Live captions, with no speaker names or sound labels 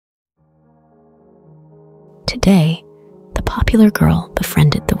Today, the popular girl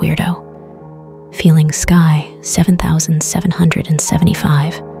befriended the weirdo, feeling Sky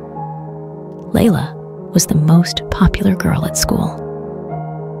 7775. Layla was the most popular girl at school.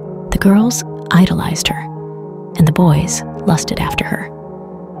 The girls idolized her, and the boys lusted after her.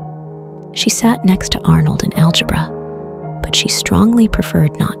 She sat next to Arnold in algebra, but she strongly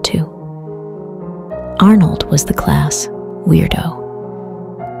preferred not to. Arnold was the class weirdo.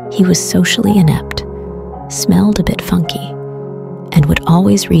 He was socially inept, smelled a bit funky, and would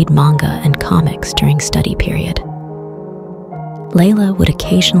always read manga and comics during study period. Layla would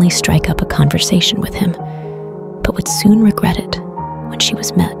occasionally strike up a conversation with him, but would soon regret it when she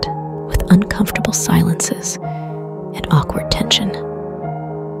was met with uncomfortable silences and awkward tension.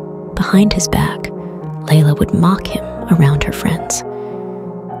 Behind his back, Layla would mock him around her friends.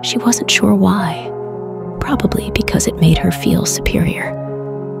 She wasn't sure why, probably because it made her feel superior.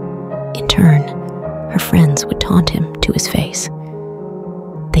 In turn, her friends would taunt him to his face.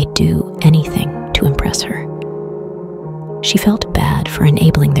 They'd do anything to impress her. She felt bad for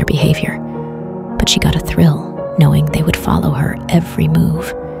enabling their behavior, but she got a thrill knowing they would follow her every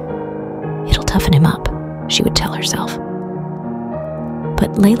move. It'll toughen him up, she would tell herself.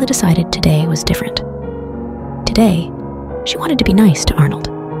 But Layla decided today was different. Today, she wanted to be nice to Arnold.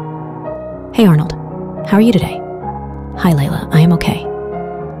 "Hey Arnold, how are you today?" "Hi Layla, I am okay."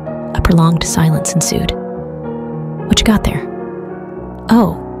 A prolonged silence ensued. "What you got there?"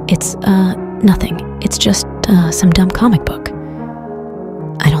 "Oh, it's, nothing. It's just, some dumb comic book."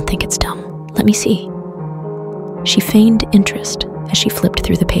 "I don't think it's dumb. Let me see." She feigned interest as she flipped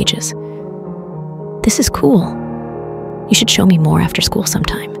through the pages. "This is cool. You should show me more after school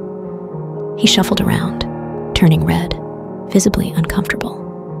sometime." He shuffled around, turning red, visibly uncomfortable.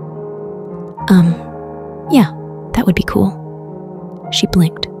 Yeah, that would be cool." She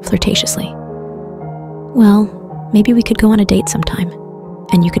blinked flirtatiously. "Well, maybe we could go on a date sometime,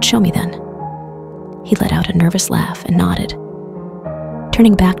 and you could show me then." He let out a nervous laugh and nodded.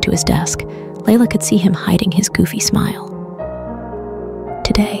 Turning back to his desk, Layla could see him hiding his goofy smile.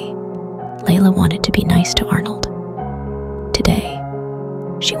 Today, Layla wanted to be nice to Arnold. Today,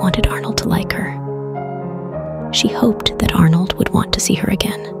 she wanted Arnold to like her. She hoped that Arnold would want to see her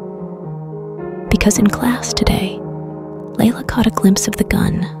again. Because in class today, Layla caught a glimpse of the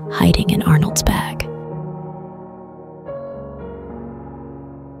gun hiding in Arnold's bag.